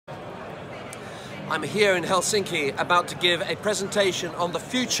I'm here in Helsinki about to give a presentation on the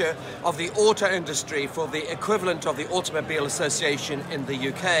future of the auto industry for the equivalent of the Automobile Association in the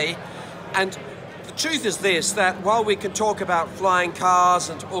UK. And the truth is this, that while we can talk about flying cars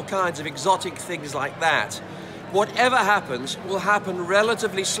and all kinds of exotic things like that, whatever happens will happen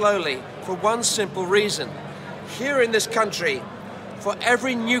relatively slowly for one simple reason. Here in this country, for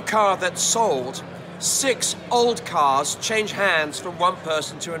every new car that's sold, 6 old cars change hands from one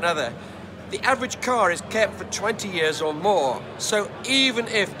person to another. The average car is kept for 20 years or more. So even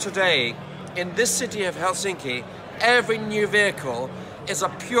if today, in this city of Helsinki, every new vehicle is a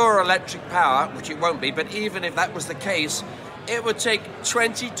pure electric power, which it won't be, but even if that was the case, it would take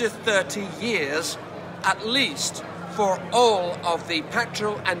 20 to 30 years at least for all of the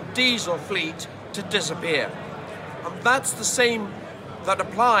petrol and diesel fleet to disappear. And that's the same that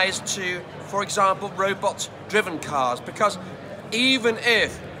applies to, for example, robot-driven cars, because even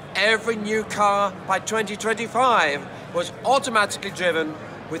if every new car by 2025 was automatically driven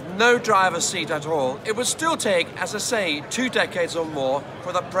with no driver's seat at all, it would still take, as I say, 2 decades or more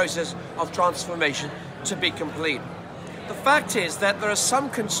for the process of transformation to be complete. The fact is that there are some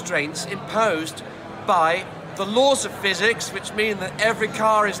constraints imposed by the laws of physics, which mean that every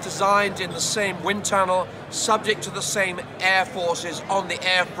car is designed in the same wind tunnel, subject to the same air forces on the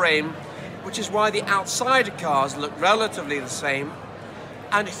airframe, which is why the outside cars look relatively the same.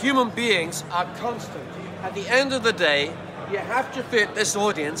 And human beings are constant. At the end of the day, you have to fit this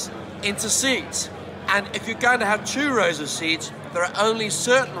audience into seats. And if you're going to have 2 rows of seats, there are only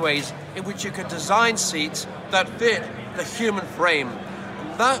certain ways in which you can design seats that fit the human frame.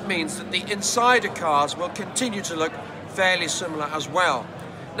 And that means that the insider cars will continue to look fairly similar as well.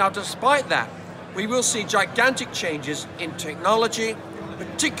 Now, despite that, we will see gigantic changes in technology,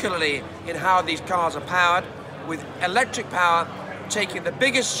 particularly in how these cars are powered, with electric power taking the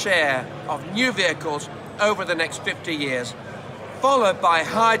biggest share of new vehicles over the next 50 years, followed by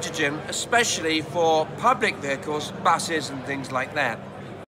hydrogen, especially for public vehicles, buses and things like that.